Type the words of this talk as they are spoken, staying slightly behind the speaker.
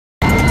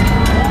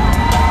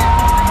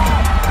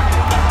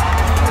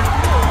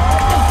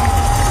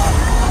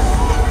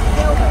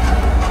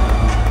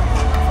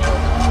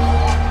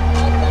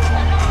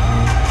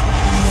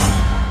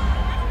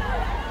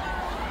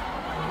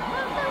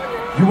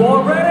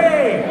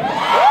Ready?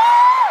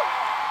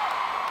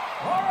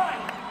 All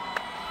right.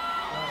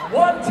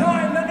 One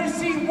time, let me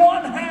see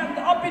one hand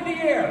up in the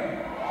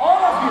air. All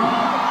of you.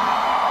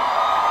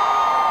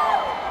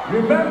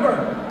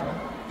 Remember,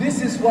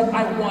 this is what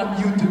I want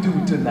you to do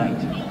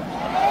tonight.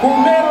 Kung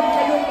meron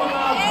kayong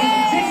mga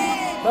bigtik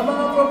na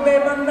mga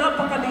problema,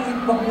 napakaliit,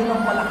 wag mo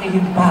nang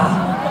palakihin pa.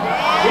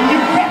 When you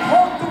get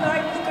home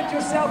tonight, look at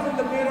yourself in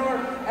the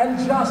mirror and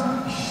just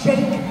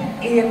shake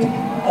it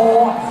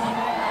off.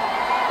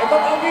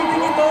 Itong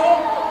awitin ito,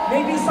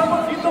 maybe some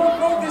of you don't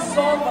know this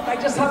song, but I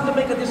just have to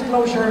make a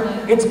disclosure.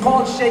 It's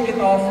called Shake It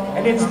Off,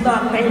 and it's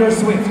not Taylor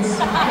Swift's.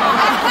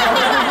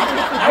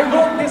 I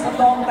wrote this a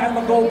long time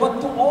ago, but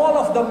to all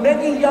of the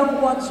many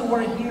young ones who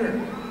are here,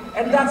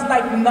 and that's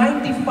like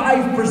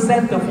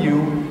 95% of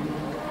you,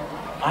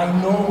 I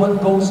know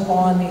what goes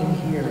on in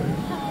here.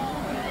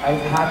 I've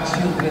had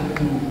children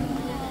too.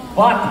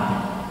 But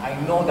I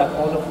know that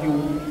all of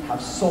you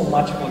have so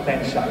much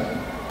potential.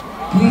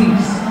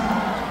 Please,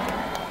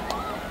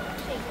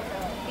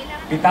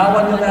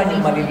 bitawan nyo na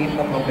yung maliliit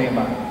na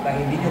problema na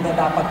hindi nyo na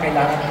dapat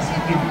kailangan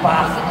isipin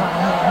pa.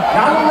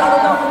 Lalo-lalo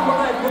na kung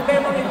mga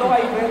problema nito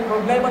ay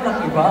problema ng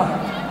iba.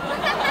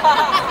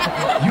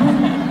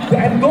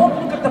 And don't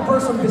look at the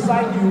person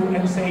beside you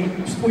and say,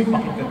 uy,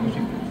 pakinggan mo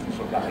si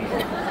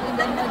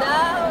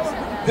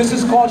This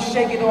is called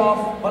Shake It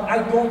Off, but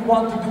I don't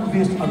want to do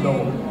this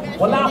alone.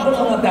 Wala akong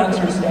mga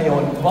dancers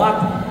ngayon, but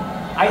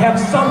I have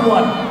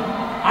someone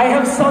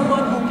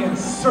who can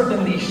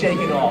certainly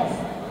shake it off.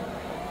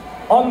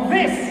 On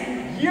this,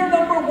 year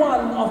number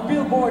 1 of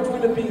Billboard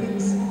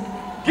Philippines,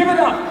 give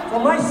it up for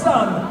my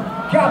son,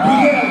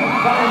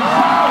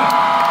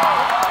 Valenciano.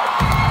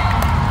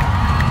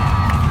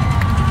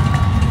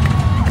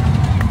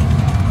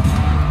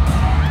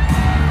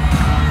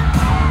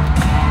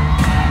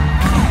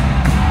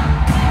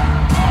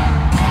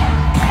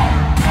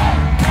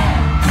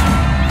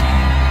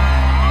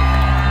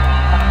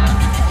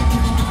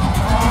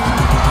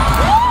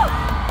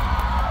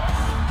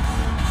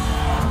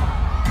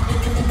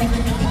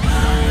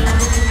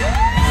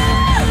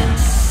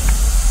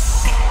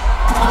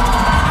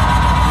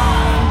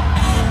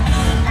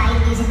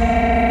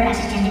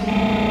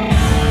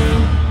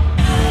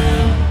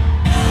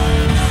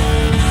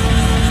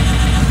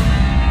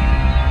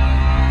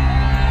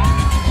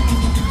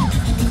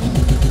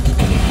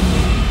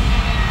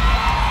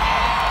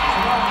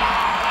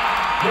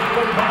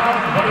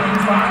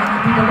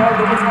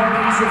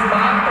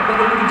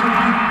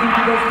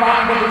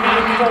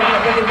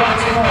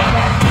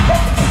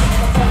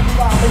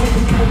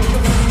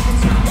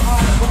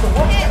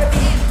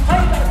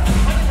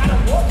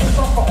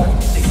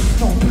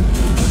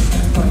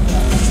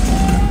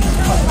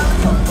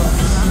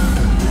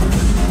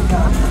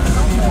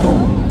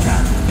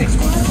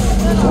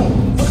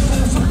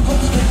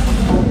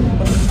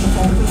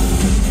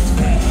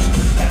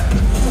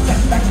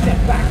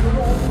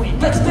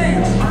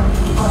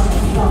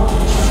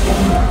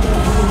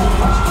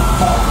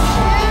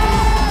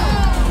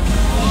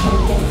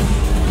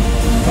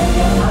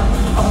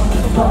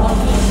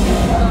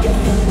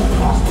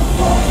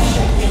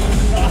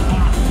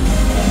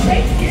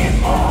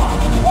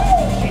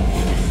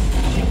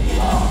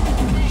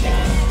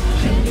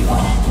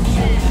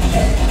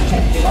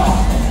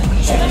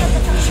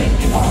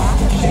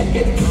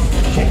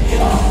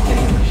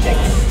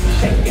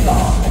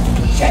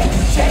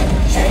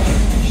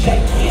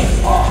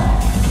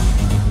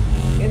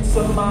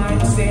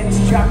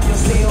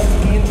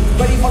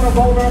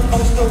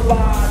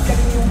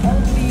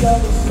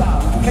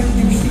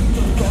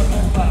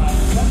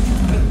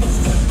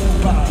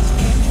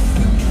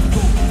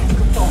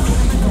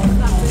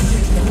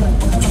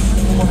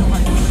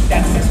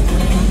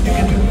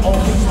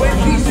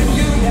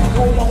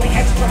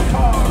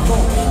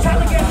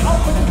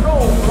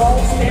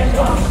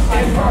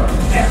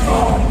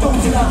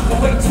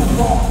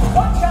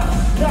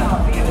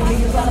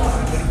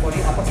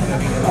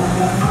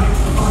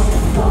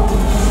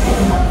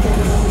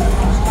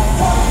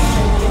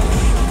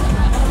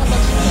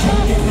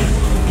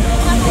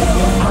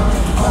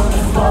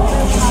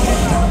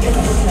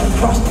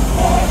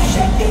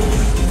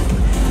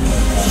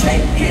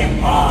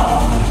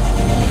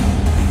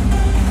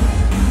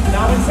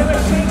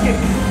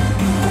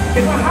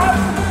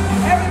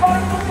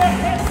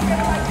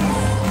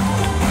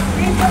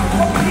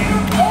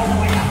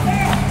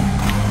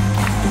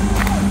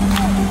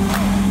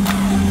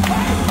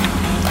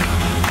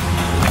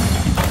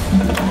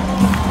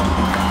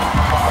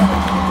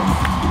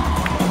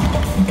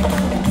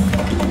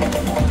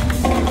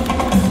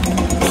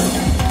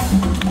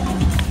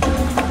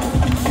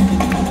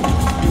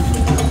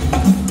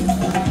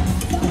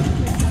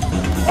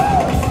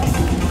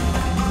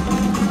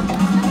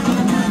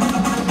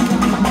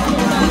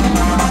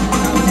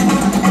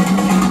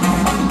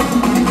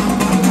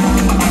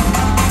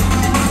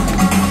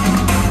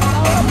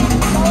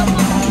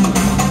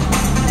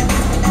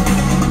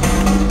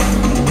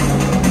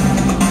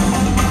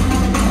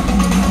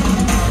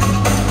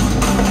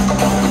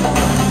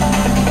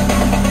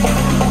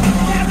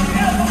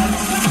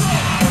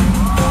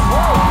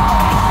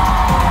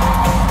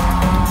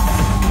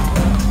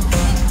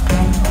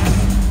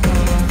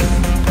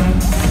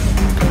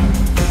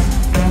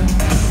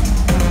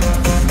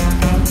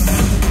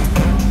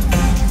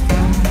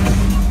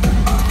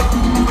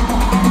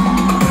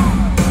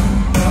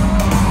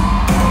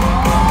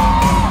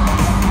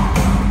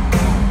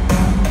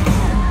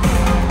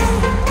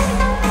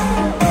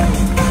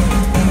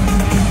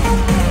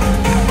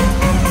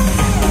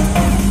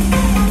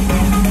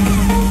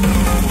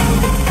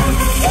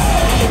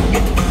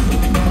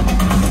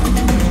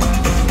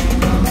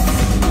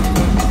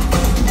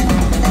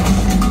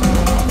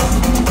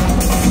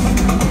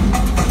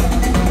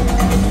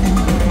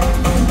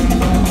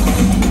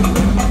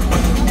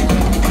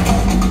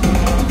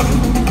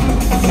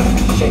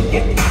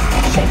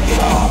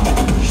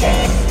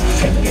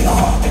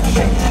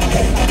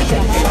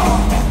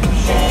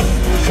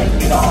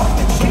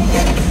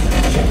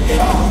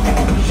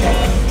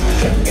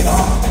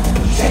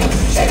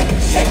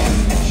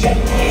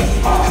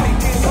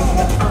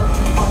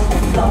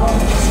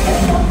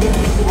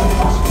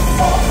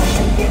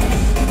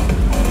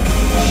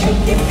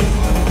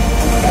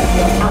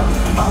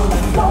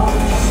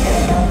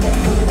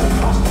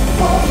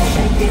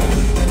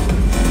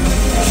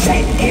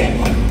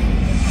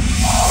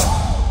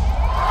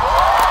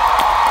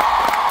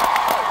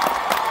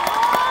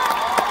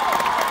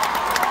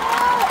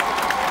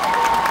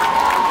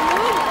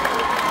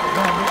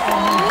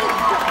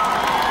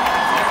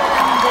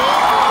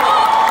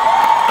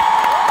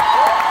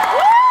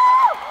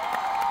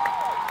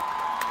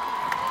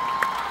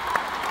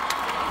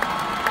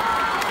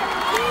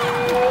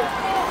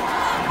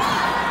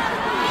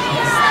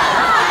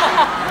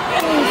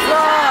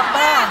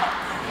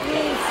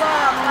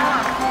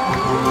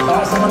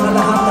 Para sa mga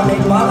lahat na may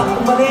balak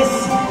umalis,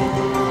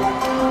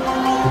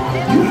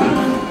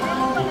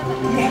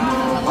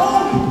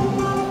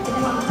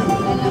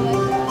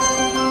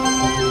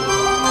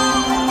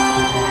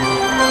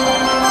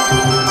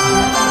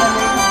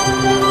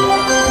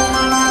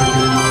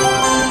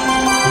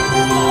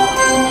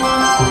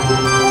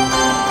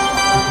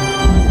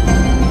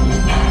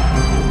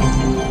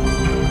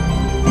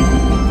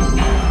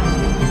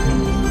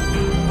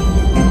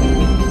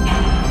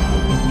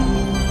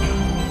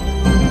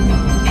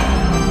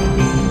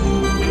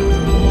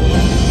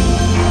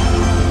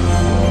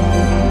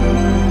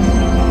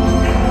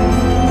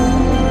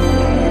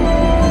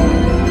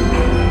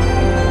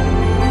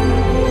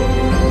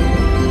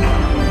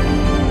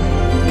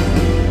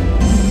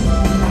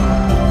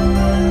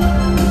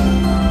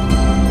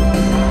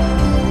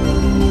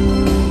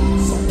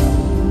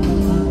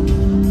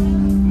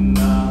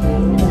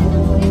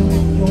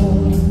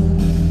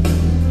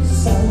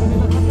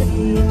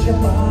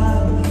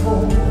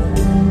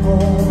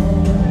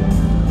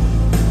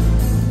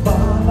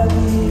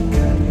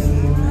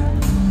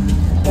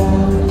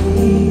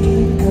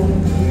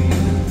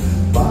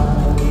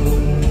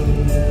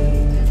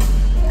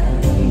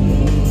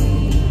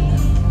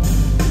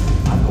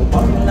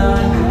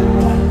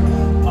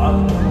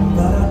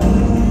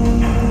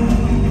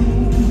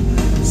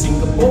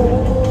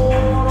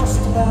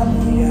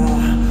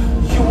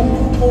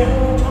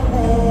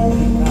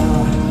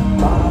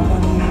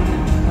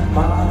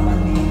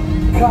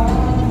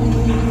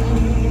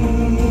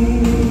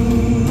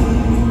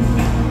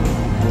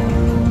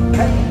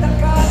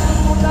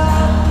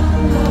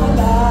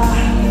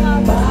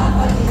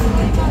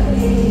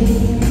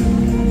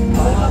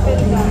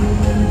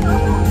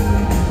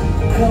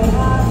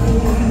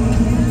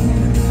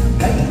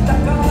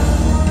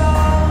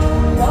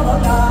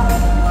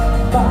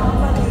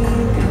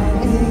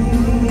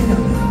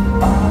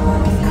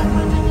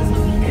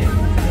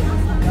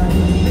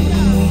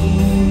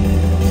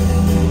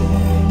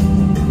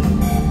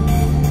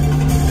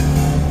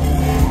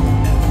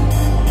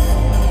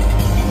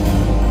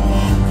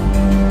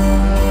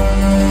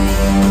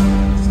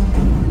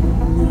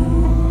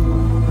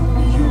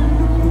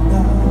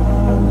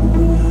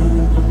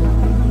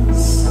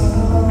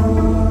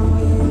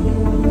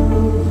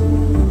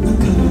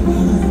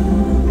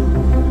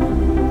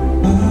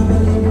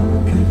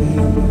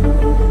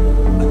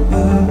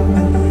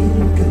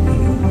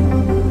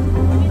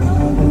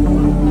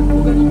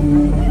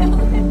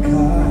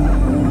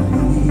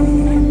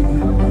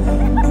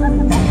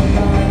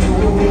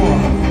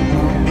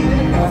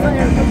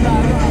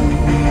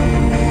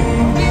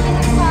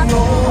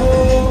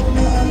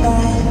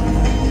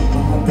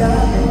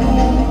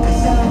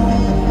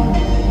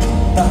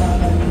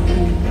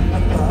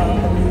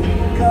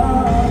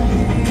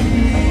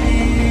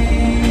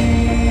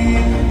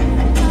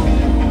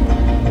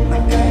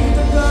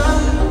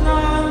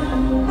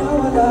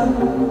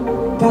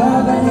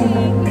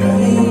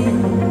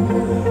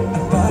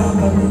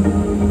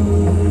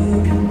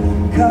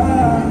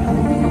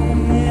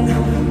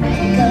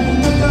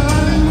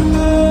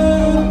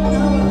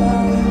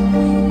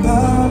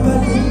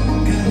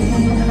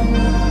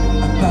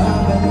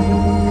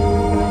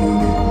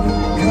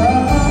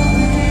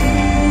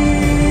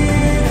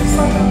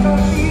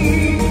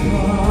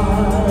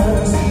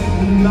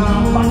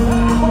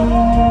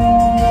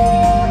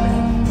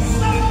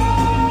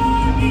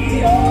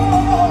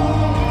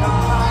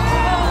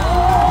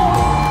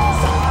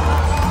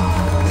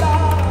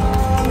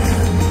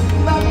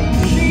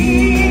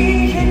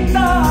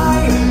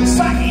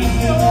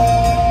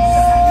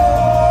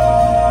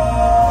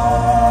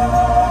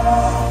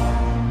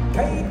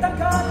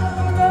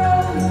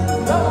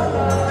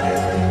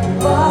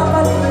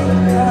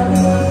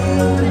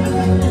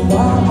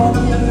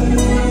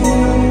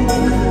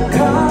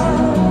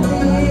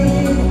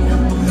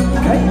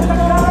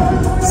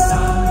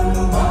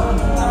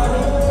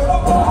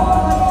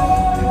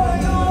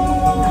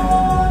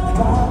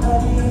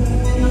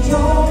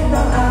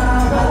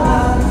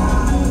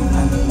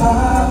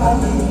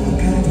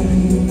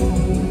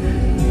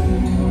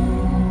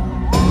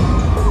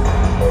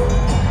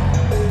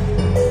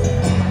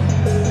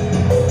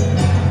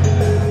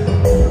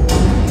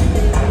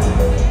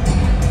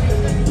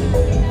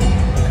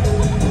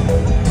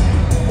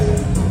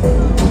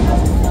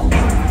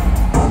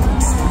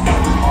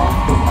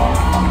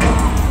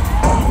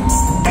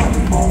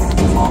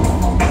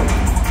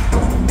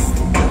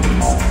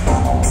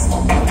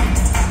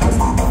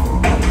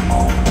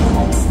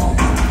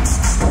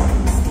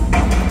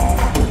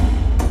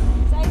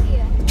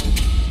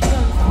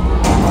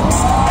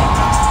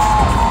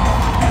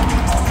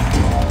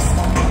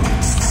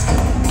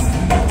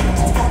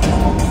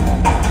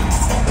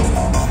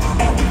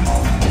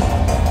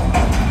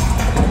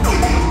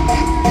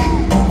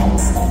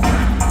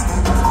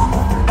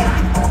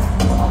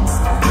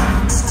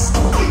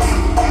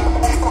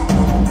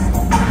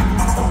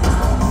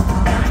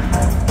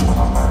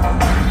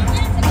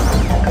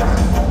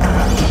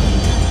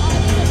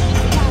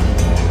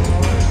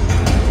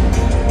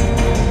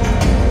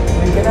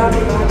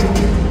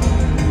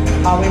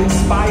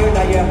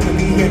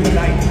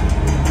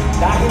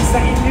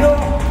 tayo.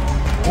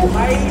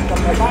 Buhay,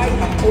 gabay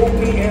ang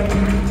OPM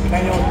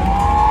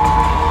ngayon.